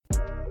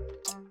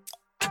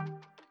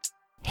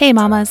Hey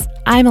mamas,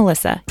 I'm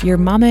Alyssa, your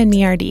Mama and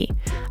Me RD.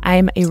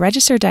 I'm a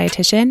registered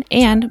dietitian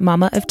and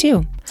mama of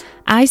two.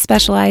 I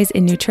specialize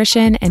in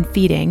nutrition and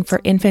feeding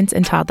for infants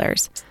and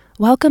toddlers.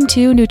 Welcome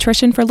to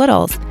Nutrition for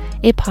Littles,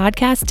 a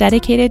podcast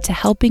dedicated to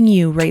helping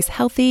you raise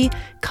healthy,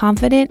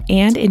 confident,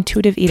 and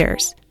intuitive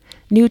eaters.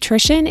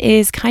 Nutrition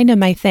is kind of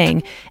my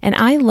thing, and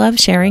I love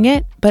sharing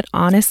it, but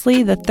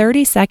honestly, the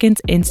 30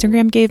 seconds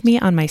Instagram gave me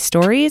on my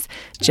stories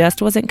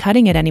just wasn't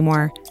cutting it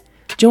anymore.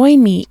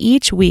 Join me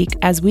each week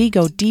as we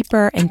go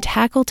deeper and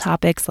tackle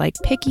topics like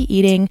picky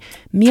eating,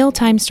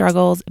 mealtime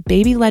struggles,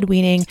 baby-led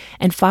weaning,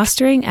 and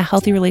fostering a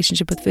healthy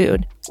relationship with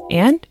food,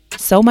 and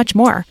so much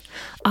more.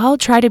 I'll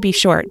try to be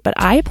short, but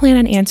I plan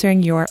on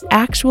answering your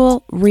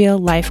actual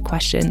real-life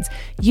questions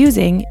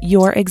using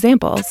your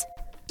examples.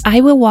 I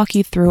will walk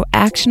you through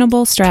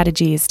actionable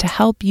strategies to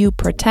help you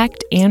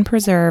protect and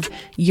preserve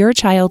your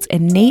child's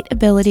innate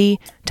ability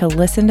to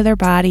listen to their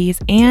bodies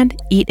and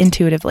eat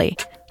intuitively.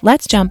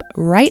 Let's jump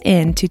right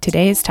into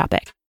today's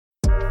topic.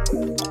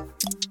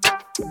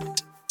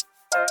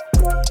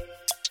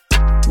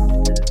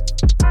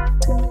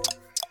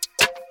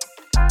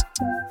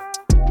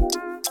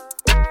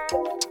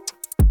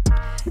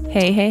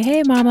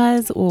 Hey,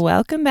 mamas.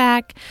 Welcome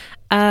back.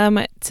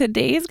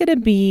 Today's going to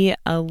be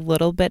a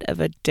little bit of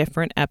a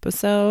different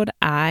episode.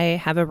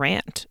 I have a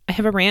rant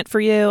for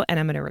you, and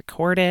I'm going to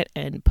record it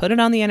and put it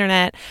on the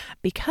internet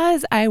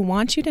because I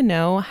want you to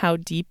know how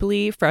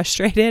deeply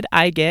frustrated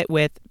I get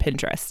with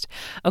Pinterest.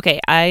 Okay,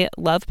 I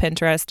love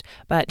Pinterest,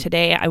 but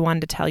today I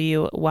wanted to tell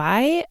you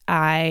why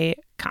I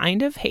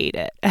kind of hate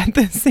it at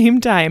the same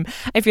time.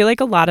 I feel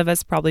like a lot of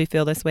us probably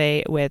feel this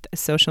way with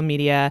social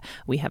media.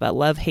 We have a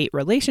love-hate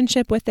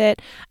relationship with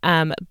it.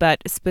 But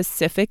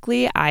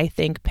specifically, I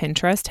think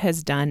Pinterest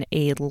has done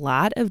a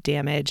lot of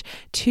damage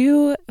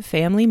to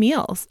family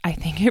meals. I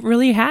think it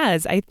really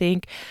has. I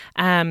think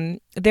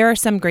there are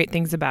some great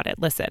things about it.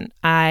 Listen,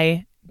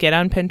 I get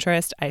on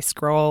Pinterest, I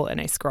scroll and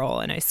I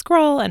scroll and I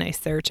scroll and I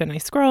search and I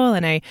scroll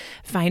and I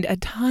find a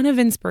ton of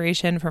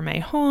inspiration for my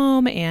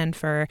home and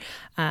for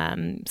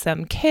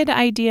some kid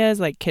ideas,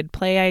 like kid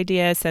play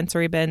ideas,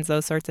 sensory bins,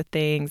 those sorts of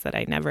things that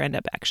I never end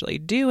up actually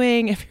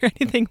doing. If you're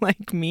anything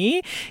like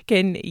me,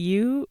 can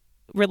you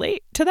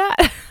relate to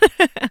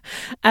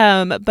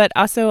that? But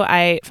also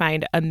I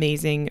find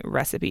amazing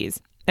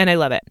recipes. And I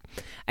love it.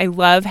 I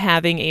love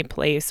having a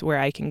place where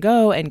I can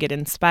go and get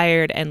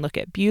inspired and look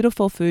at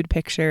beautiful food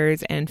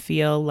pictures and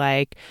feel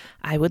like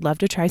I would love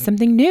to try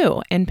something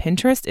new. And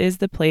Pinterest is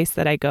the place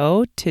that I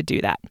go to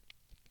do that.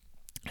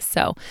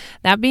 So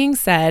that being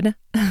said,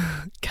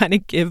 kind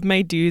of give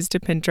my dues to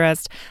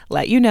Pinterest,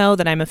 let you know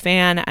that I'm a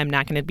fan. I'm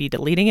not going to be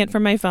deleting it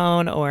from my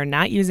phone or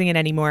not using it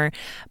anymore.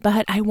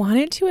 But I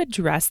wanted to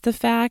address the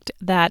fact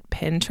that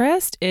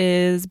Pinterest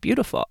is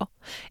beautiful.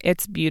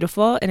 It's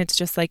beautiful, and it's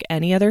just like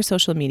any other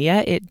social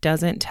media. It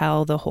doesn't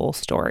tell the whole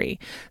story.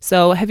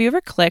 So have you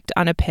ever clicked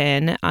on a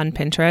pin on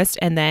Pinterest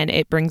and then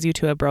it brings you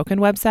to a broken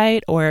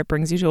website, or it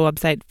brings you to a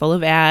website full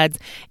of ads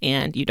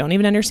and you don't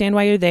even understand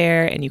why you're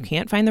there and you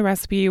can't find the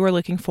recipe you were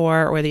looking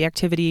for or the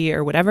activity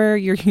or whatever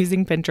you're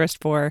using Pinterest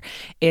for?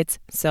 It's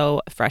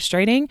so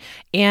frustrating.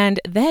 And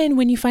then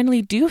when you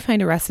finally do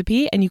find a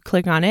recipe and you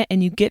click on it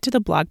and you get to the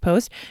blog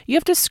post, you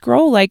have to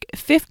scroll like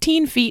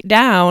 15 feet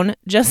down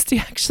just to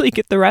actually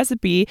get the recipe.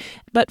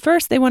 But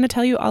first, they want to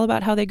tell you all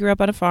about how they grew up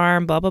on a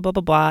farm, blah, blah, blah,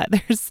 blah, blah.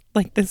 There's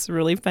like this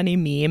really funny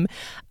meme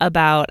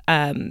about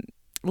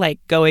like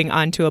going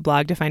onto a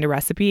blog to find a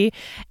recipe.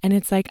 And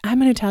it's like, I'm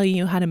going to tell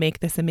you how to make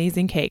this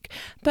amazing cake.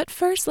 But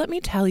first, let me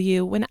tell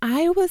you, when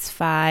I was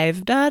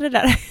 5,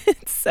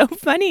 It's so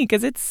funny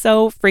because it's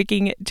so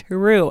freaking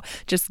true.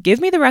 Just give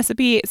me the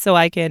recipe so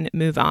I can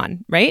move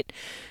on, right?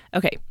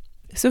 Okay,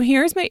 so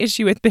here's my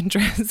issue with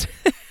Pinterest.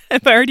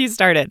 I've already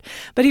started,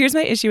 but here's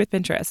my issue with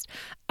Pinterest.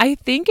 I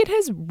think it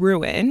has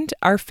ruined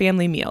our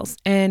family meals,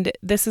 and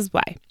this is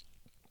why.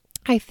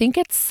 I think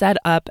it's set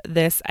up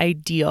this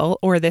ideal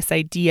or this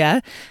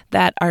idea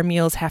that our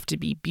meals have to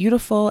be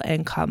beautiful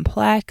and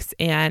complex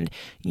and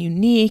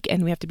unique,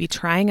 and we have to be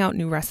trying out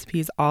new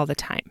recipes all the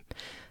time.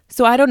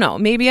 So I don't know,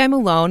 maybe I'm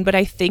alone, but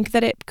I think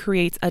that it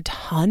creates a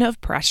ton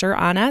of pressure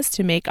on us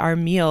to make our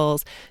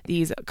meals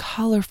these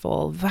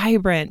colorful,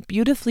 vibrant,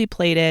 beautifully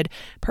plated,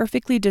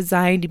 perfectly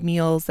designed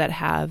meals that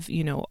have,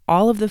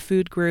 all of the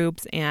food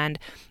groups and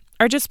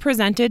are just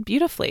presented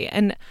beautifully.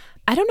 And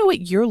I don't know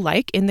what you're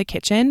like in the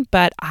kitchen,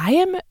 but I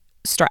am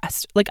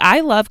stressed. Like, I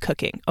love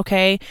cooking,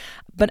 okay?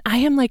 But I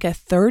am like a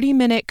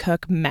 30-minute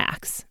cook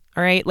max,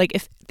 all right? Like,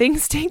 if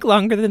things take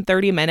longer than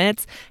 30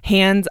 minutes,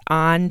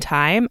 hands-on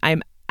time,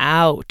 I'm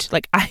out.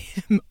 Like, I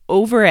am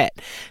over it.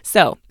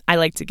 So I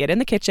like to get in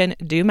the kitchen,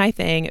 do my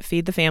thing,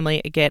 feed the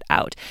family, get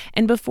out.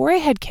 And before I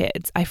had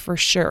kids, I for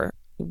sure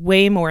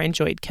way more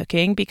enjoyed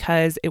cooking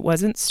because it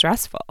wasn't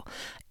stressful.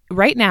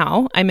 Right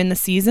now, I'm in the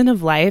season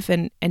of life,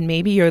 and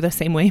maybe you're the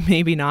same way,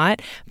 maybe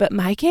not, but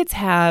my kids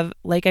have,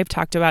 like I've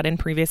talked about in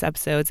previous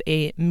episodes,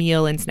 a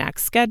meal and snack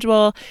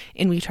schedule,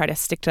 and we try to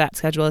stick to that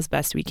schedule as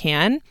best we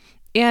can.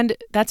 And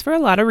that's for a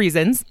lot of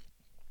reasons.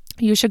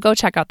 You should go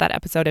check out that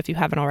episode if you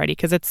haven't already,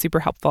 because it's super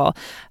helpful.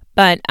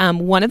 But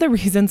one of the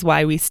reasons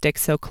why we stick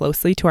so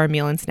closely to our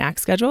meal and snack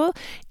schedule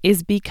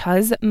is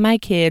because my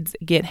kids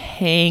get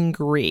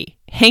hangry.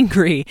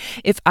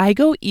 If I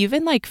go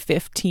even like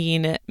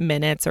 15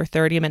 minutes or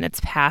 30 minutes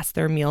past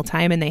their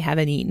mealtime and they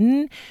haven't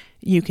eaten,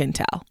 you can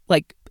tell.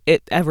 Like,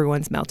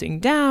 everyone's melting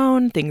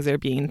down, things are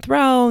being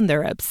thrown,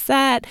 they're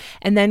upset,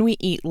 and then we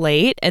eat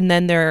late, and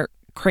then they're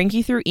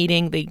cranky through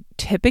eating. They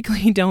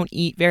typically don't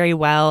eat very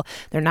well.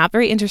 They're not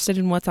very interested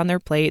in what's on their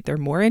plate. They're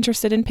more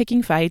interested in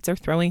picking fights or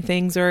throwing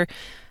things or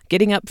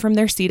getting up from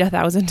their seat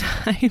 1,000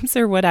 times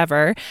or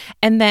whatever.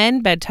 And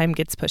then bedtime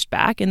gets pushed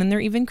back, and then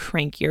they're even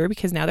crankier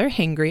because now they're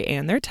hangry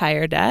and they're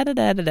tired. Da, da,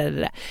 da, da, da,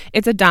 da.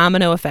 It's a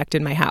domino effect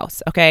in my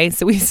house, okay?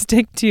 So we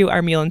stick to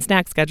our meal and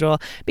snack schedule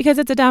because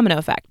it's a domino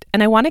effect.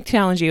 And I want to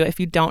challenge you, if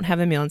you don't have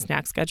a meal and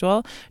snack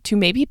schedule, to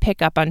maybe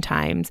pick up on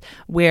times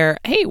where,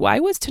 hey, why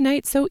was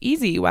tonight so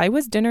easy? Why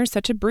was dinner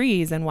such a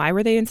breeze? And why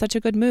were they in such a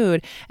good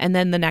mood? And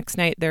then the next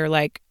night they're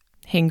like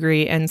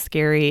hangry and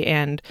scary,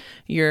 and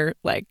you're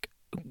like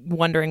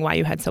wondering why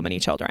you had so many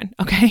children.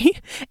 Okay.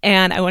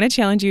 And I want to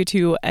challenge you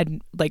to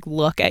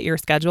look at your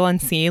schedule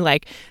and see,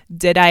 like,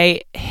 did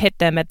I hit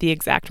them at the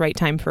exact right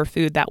time for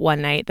food that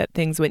one night that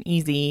things went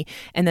easy?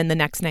 And then the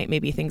next night,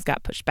 maybe things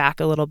got pushed back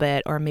a little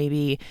bit, or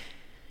maybe,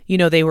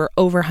 they were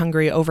over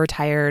hungry,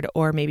 overtired,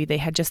 or maybe they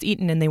had just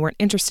eaten and they weren't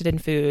interested in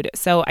food.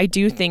 So I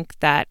do think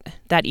that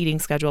eating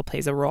schedule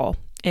plays a role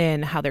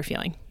in how they're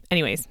feeling.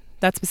 Anyways,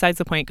 that's besides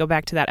the point. Go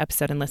back to that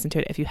episode and listen to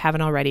it if you haven't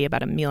already,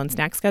 about a meal and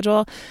snack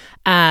schedule.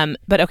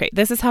 But okay,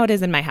 this is how it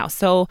is in my house.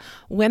 So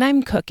when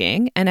I'm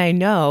cooking and I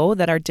know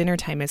that our dinner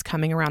time is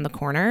coming around the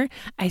corner,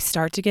 I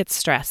start to get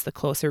stressed the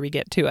closer we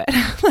get to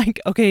it. Like,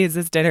 okay, is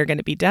this dinner going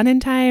to be done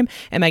in time?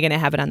 Am I going to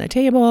have it on the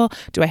table?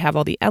 Do I have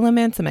all the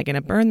elements? Am I going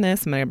to burn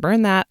this? Am I going to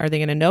burn that? Are they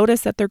going to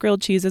notice that their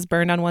grilled cheese is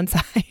burned on one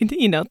side?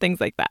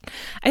 Things like that.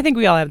 I think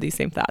we all have these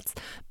same thoughts.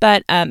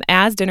 But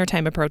as dinner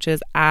time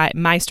approaches,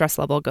 my stress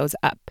level goes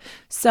up.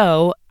 So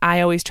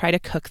I always try to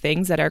cook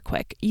things that are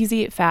quick,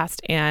 easy,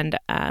 fast, and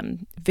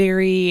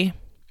very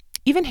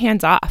even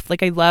hands off.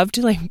 Like, I love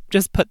to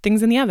just put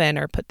things in the oven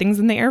or put things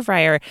in the air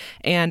fryer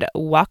and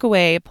walk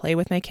away, play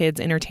with my kids,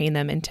 entertain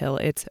them until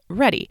it's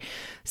ready.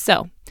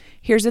 So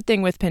here's the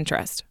thing with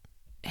Pinterest.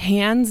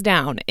 Hands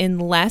down,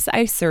 unless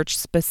I search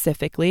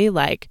specifically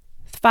like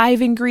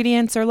 5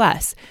 ingredients or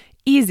less,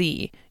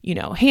 easy,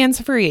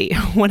 hands-free,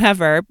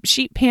 whatever,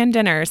 sheet pan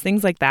dinners,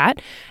 things like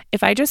that.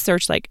 If I just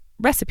search like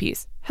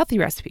recipes, healthy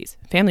recipes,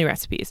 family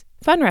recipes,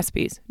 fun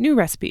recipes, new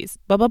recipes,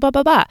 blah, blah, blah,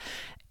 blah, blah,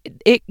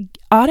 it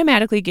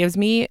automatically gives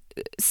me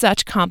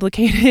such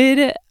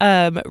complicated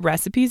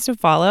recipes to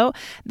follow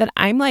that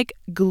I'm like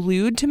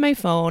glued to my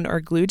phone or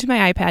glued to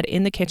my iPad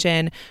in the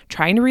kitchen,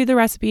 trying to read the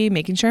recipe,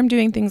 making sure I'm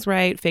doing things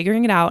right,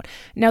 figuring it out.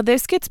 Now,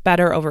 this gets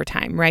better over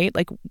time, right?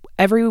 Like,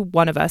 every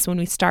one of us, when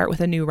we start with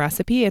a new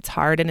recipe, it's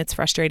hard and it's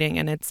frustrating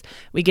and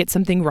we get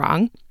something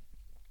wrong.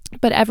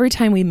 But every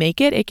time we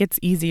make it, it gets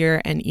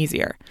easier and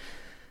easier.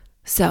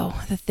 So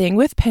the thing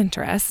with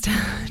Pinterest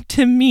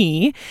to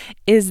me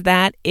is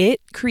that it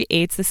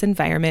creates this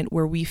environment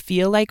where we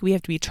feel like we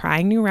have to be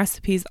trying new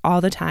recipes all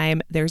the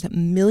time. There's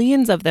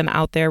millions of them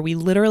out there. We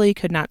literally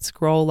could not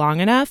scroll long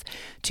enough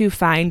to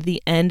find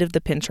the end of the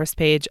Pinterest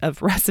page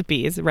of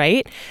recipes,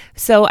 right?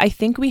 So I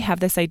think we have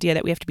this idea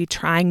that we have to be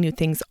trying new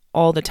things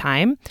all the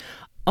time.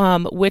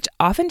 Which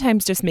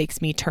oftentimes just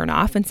makes me turn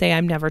off and say,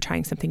 I'm never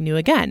trying something new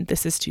again.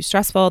 This is too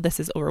stressful. This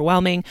is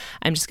overwhelming.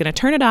 I'm just going to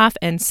turn it off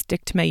and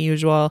stick to my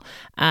usual.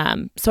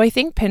 So I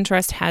think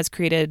Pinterest has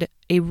created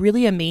a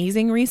really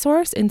amazing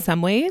resource in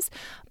some ways,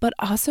 but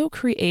also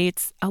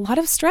creates a lot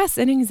of stress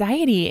and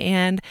anxiety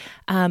and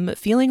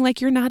feeling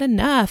like you're not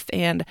enough.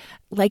 And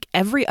like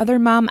every other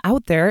mom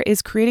out there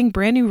is creating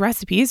brand new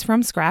recipes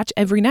from scratch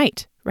every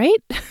night,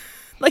 right?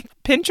 Like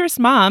Pinterest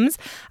moms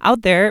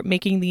out there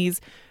making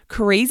these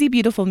crazy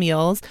beautiful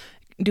meals,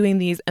 doing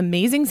these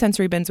amazing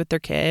sensory bins with their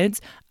kids.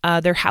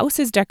 Their house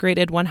is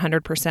decorated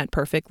 100%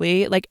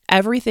 perfectly. Like,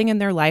 everything in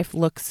their life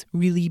looks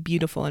really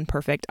beautiful and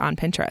perfect on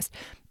Pinterest.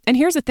 And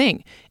here's the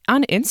thing,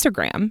 on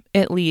Instagram,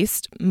 at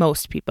least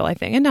most people, I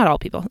think, and not all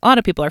people, a lot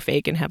of people are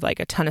fake and have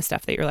like a ton of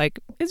stuff that you're like,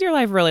 is your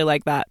life really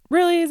like that?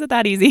 Really? Is it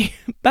that easy?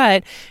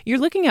 But you're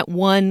looking at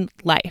one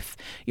life.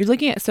 You're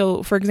looking at,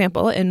 so for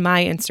example, in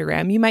my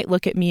Instagram, you might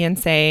look at me and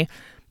say,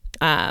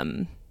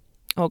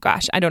 oh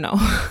gosh, I don't know.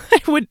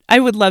 I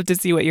would love to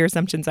see what your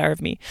assumptions are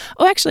of me.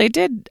 Oh, actually, I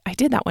did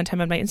that one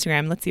time on my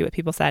Instagram. Let's see what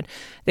people said.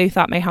 They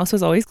thought my house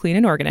was always clean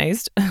and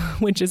organized,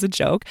 which is a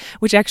joke,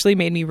 which actually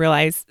made me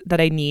realize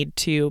that I need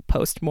to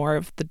post more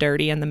of the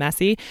dirty and the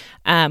messy,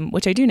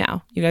 which I do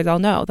now. You guys all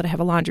know that I have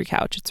a laundry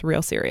couch. It's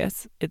real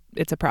serious.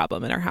 It's a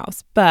problem in our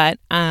house. But,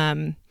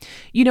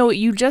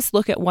 you just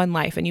look at one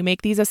life and you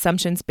make these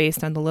assumptions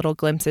based on the little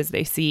glimpses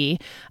they see.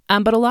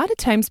 But a lot of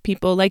times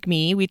people like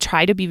me, we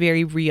try to be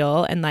very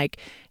real and like,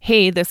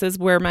 hey, this is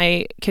where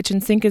my kitchen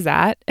sink is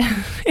at.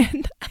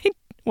 And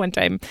one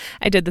time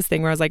I did this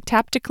thing where I was like,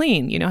 tap to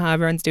clean. You know how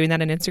everyone's doing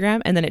that on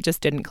Instagram? And then it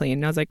just didn't clean.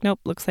 And I was like, nope,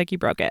 looks like you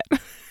broke it.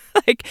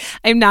 Like,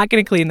 I'm not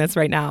going to clean this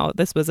right now.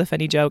 This was a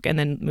funny joke, and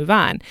then move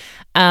on.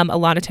 A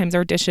lot of times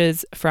our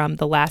dishes from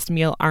the last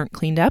meal aren't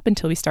cleaned up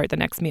until we start the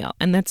next meal.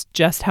 And that's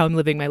just how I'm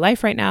living my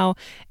life right now.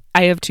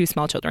 I have 2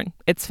 small children.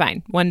 It's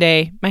fine. One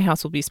day my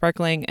house will be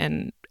sparkling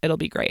and it'll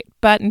be great.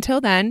 But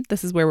until then,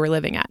 this is where we're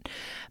living at.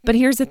 But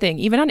here's the thing,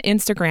 even on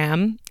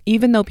Instagram,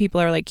 even though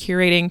people are like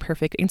curating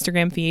perfect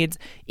Instagram feeds,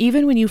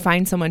 even when you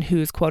find someone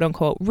who's quote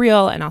unquote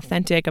real and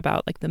authentic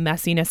about like the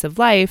messiness of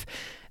life,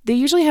 they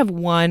usually have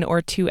 1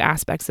 or 2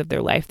 aspects of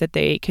their life that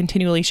they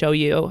continually show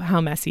you how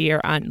messy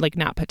or like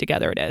not put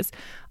together it is.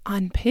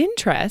 On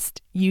Pinterest,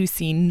 you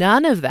see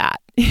none of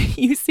that.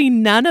 You see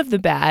none of the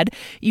bad.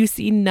 You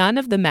see none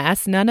of the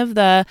mess, none of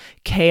the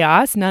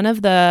chaos, none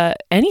of the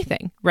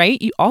anything,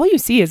 right? All you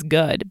see is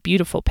good,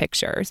 beautiful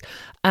pictures.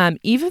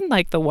 Even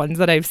like the ones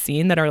that I've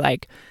seen that are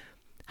like,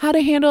 how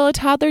to handle a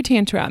toddler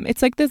tantrum.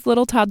 It's like this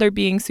little toddler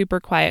being super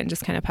quiet and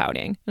just kind of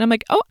pouting. And I'm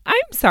like, oh,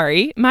 I'm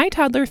sorry. My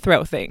toddler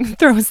throws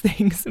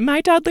things. My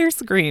toddler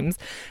screams.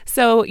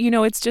 So,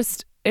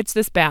 it's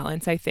this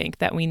balance, I think,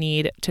 that we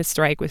need to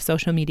strike with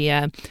social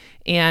media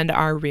and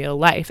our real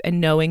life, and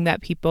knowing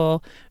that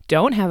people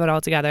don't have it all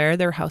together.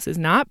 Their house is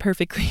not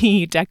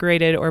perfectly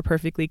decorated or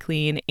perfectly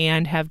clean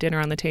and have dinner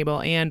on the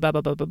table and blah,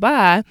 blah, blah, blah,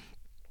 blah.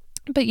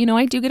 But,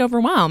 I do get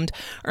overwhelmed,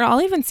 or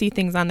I'll even see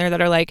things on there that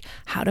are like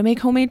how to make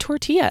homemade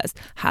tortillas,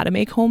 how to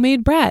make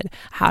homemade bread,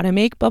 how to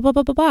make blah, blah,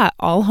 blah, blah, blah,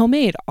 all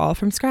homemade, all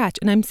from scratch.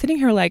 And I'm sitting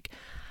here like,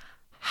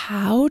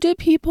 how do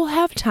people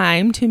have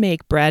time to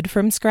make bread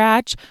from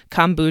scratch,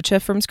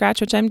 kombucha from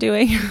scratch, which I'm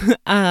doing,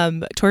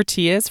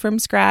 tortillas from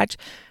scratch,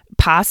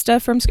 pasta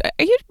from scratch?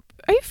 Are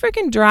you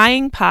freaking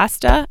drying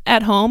pasta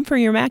at home for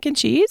your mac and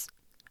cheese?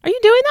 Are you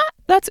doing that?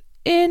 That's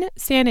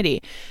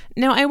insanity.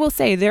 Now, I will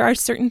say there are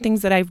certain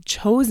things that I've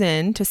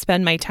chosen to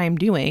spend my time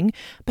doing,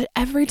 but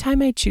every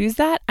time I choose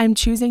that, I'm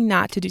choosing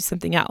not to do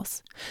something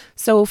else.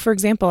 So, for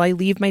example, I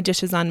leave my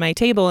dishes on my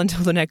table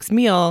until the next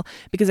meal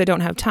because I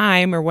don't have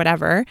time or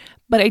whatever,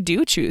 but I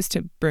do choose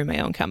to brew my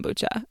own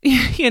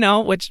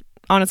kombucha, which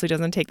honestly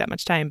doesn't take that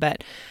much time,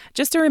 but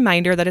just a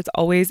reminder that it's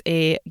always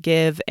a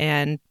give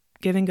and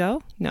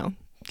go? No,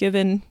 give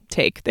and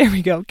take. There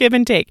we go. Give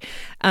and take.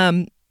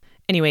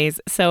 Anyways,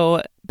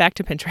 so back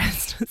to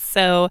Pinterest.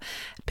 So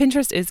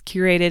Pinterest is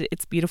curated.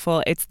 It's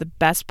beautiful. It's the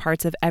best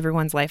parts of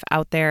everyone's life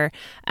out there.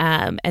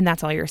 And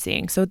that's all you're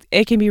seeing. So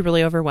it can be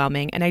really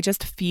overwhelming. And I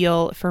just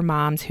feel for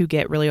moms who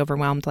get really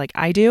overwhelmed like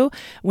I do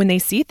when they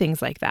see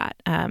things like that.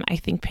 I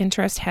think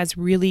Pinterest has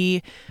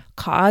really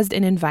caused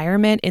an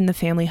environment in the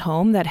family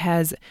home that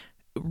has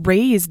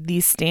raised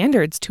these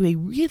standards to a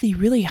really,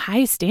 really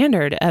high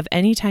standard of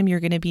anytime you're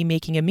going to be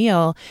making a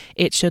meal,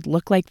 it should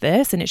look like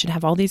this and it should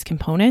have all these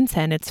components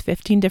and it's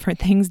 15 different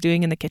things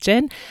doing in the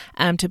kitchen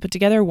to put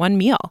together one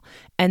meal,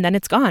 and then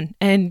it's gone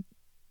and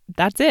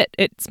that's it.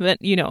 It's,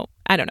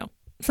 I don't know.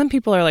 Some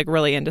people are like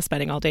really into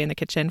spending all day in the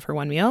kitchen for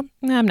one meal.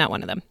 I'm not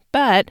one of them,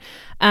 but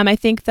I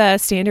think the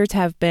standards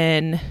have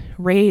been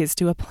raised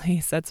to a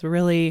place that's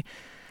really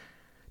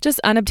just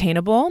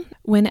unobtainable.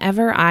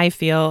 Whenever I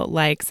feel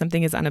like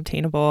something is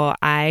unobtainable,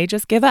 I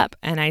just give up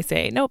and I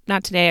say, nope,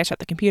 not today. I shut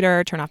the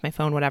computer, turn off my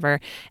phone, whatever,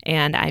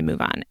 and I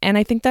move on. And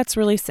I think that's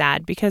really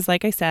sad because,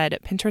 like I said,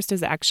 Pinterest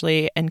is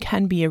actually and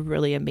can be a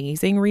really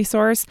amazing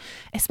resource,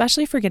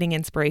 especially for getting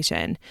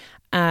inspiration.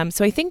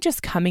 So I think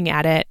just coming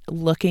at it,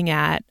 looking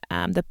at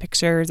the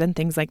pictures and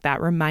things like that,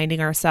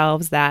 reminding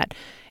ourselves that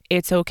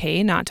it's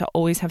okay not to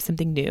always have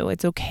something new.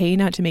 It's okay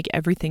not to make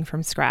everything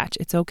from scratch.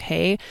 It's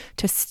okay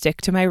to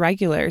stick to my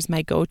regulars,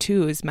 my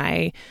go-tos,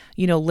 my,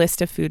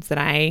 list of foods that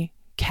I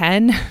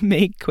can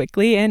make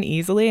quickly and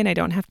easily, and I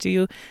don't have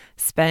to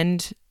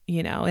spend,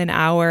 an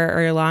hour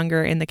or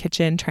longer in the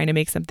kitchen trying to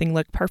make something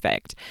look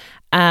perfect.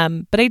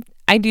 But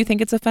I do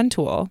think it's a fun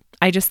tool.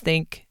 I just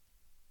think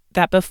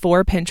that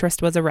before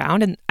Pinterest was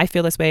around, and I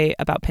feel this way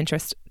about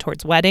Pinterest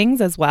towards weddings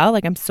as well.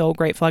 Like, I'm so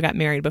grateful I got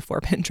married before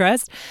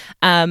Pinterest,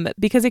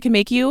 because it can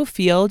make you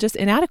feel just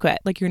inadequate.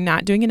 Like you're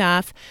not doing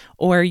enough,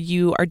 or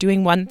you are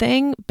doing one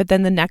thing, but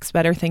then the next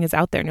better thing is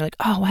out there and you're like,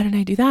 oh, why didn't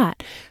I do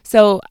that?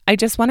 So I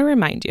just want to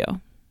remind you,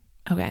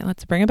 okay,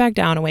 let's bring it back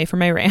down away from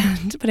my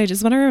rant, but I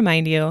just want to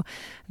remind you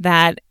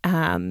that,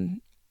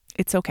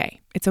 it's okay.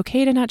 It's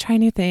okay to not try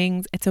new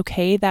things. It's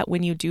okay that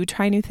when you do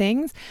try new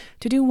things,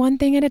 to do one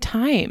thing at a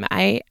time.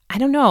 I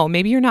don't know,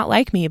 maybe you're not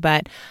like me,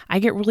 but I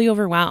get really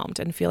overwhelmed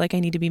and feel like I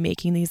need to be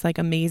making these like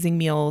amazing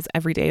meals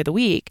every day of the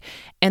week.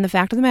 And the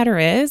fact of the matter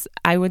is,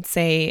 I would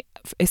say,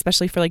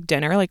 especially for like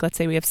dinner, like let's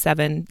say we have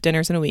 7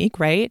 dinners in a week,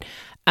 right?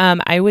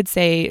 I would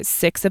say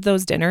 6 of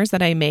those dinners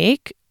that I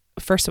make,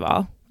 first of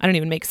all, I don't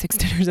even make 6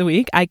 dinners a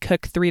week. I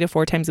cook 3 to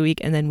 4 times a week,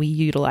 and then we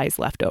utilize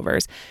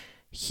leftovers.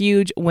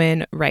 Huge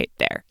win right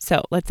there.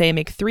 So let's say I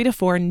make 3 to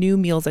 4 new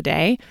meals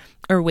a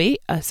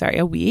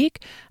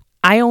week.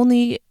 I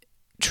only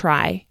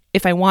try,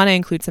 if I want to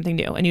include something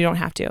new, and you don't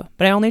have to,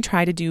 but I only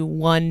try to do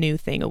one new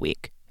thing a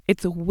week.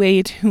 It's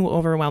way too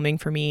overwhelming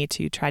for me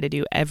to try to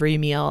do every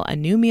meal a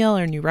new meal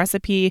or new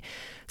recipe.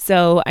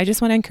 So I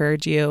just want to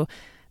encourage you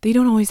they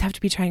don't always have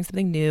to be trying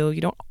something new.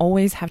 You don't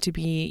always have to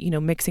be,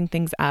 mixing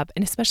things up.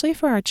 And especially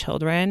for our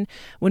children,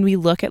 when we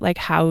look at like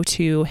how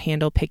to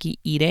handle picky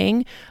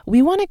eating,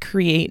 we want to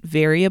create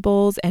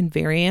variables and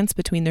variance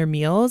between their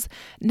meals,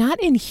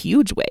 not in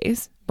huge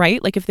ways,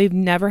 right? Like if they've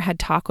never had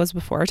tacos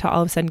before, to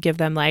all of a sudden give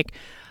them like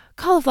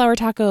cauliflower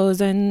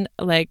tacos and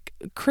like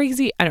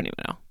crazy, I don't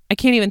even know. I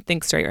can't even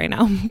think straight right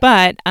now,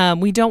 but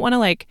we don't want to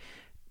like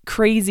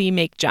crazy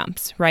make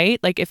jumps, right?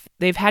 Like if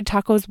they've had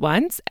tacos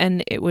once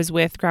and it was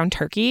with ground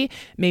turkey,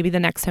 maybe the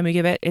next time we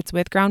give it, it's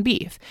with ground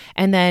beef.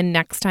 And then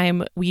next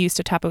time we used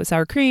to top it with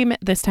sour cream,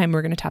 this time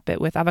we're going to top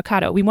it with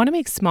avocado. We want to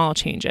make small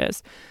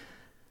changes.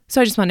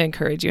 So I just want to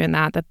encourage you in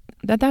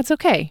that's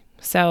okay.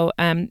 So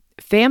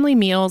family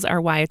meals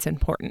are why it's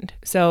important.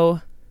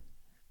 So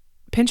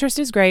Pinterest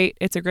is great.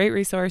 It's a great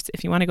resource.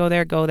 If you want to go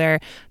there, go there.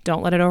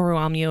 Don't let it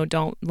overwhelm you.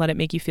 Don't let it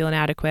make you feel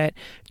inadequate.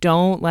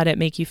 Don't let it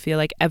make you feel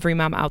like every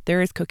mom out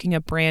there is cooking a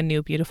brand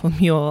new, beautiful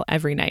meal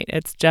every night.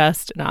 It's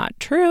just not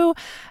true.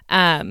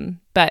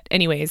 But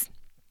anyways,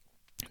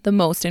 the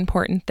most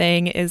important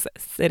thing is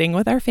sitting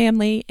with our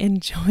family,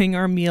 enjoying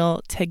our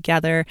meal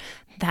together.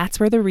 That's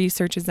where the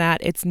research is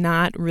at. It's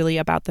not really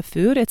about the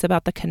food. It's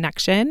about the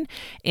connection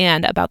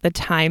and about the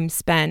time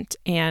spent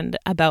and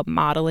about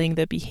modeling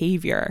the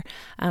behavior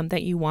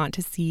that you want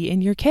to see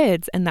in your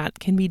kids. And that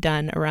can be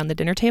done around the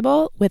dinner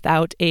table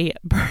without a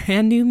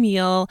brand new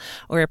meal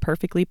or a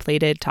perfectly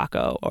plated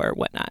taco or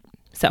whatnot.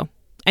 So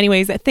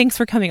anyways, thanks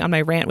for coming on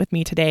my rant with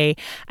me today.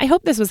 I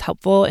hope this was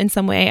helpful in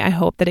some way. I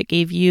hope that it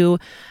gave you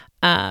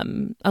a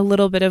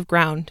little bit of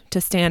ground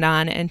to stand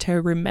on and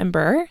to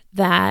remember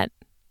that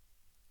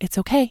it's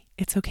okay.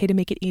 It's okay to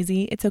make it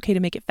easy. It's okay to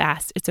make it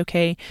fast. It's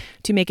okay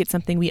to make it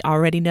something we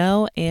already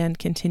know and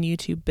continue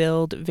to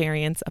build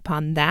variance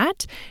upon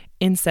that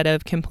instead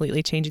of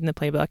completely changing the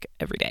playbook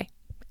every day.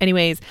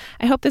 Anyways,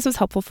 I hope this was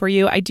helpful for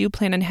you. I do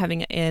plan on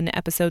having an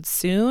episode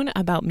soon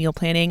about meal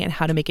planning and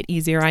how to make it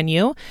easier on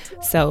you.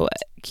 So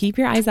keep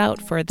your eyes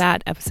out for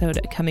that episode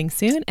coming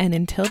soon. And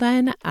until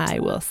then, I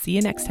will see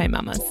you next time,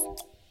 mamas.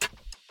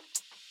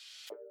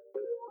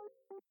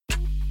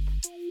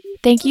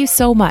 Thank you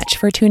so much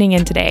for tuning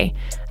in today.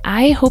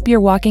 I hope you're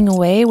walking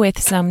away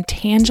with some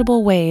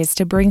tangible ways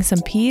to bring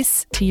some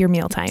peace to your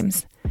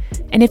mealtimes.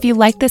 And if you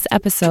like this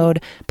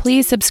episode,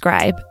 please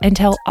subscribe and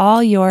tell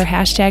all your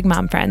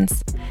 #mom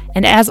friends.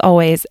 And as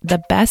always,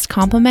 the best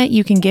compliment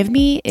you can give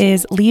me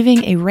is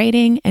leaving a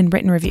rating and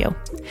written review.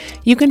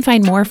 You can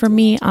find more from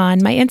me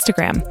on my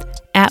Instagram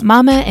at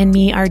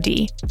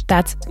mamaandmerd.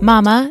 That's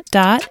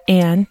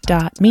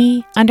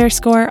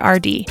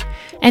mama.and.me_rd.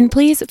 And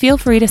please feel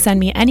free to send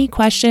me any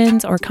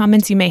questions or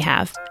comments you may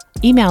have.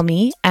 Email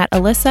me at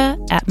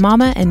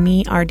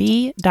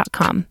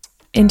alyssa@mamaandmerd.com.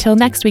 Until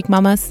next week,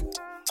 mamas.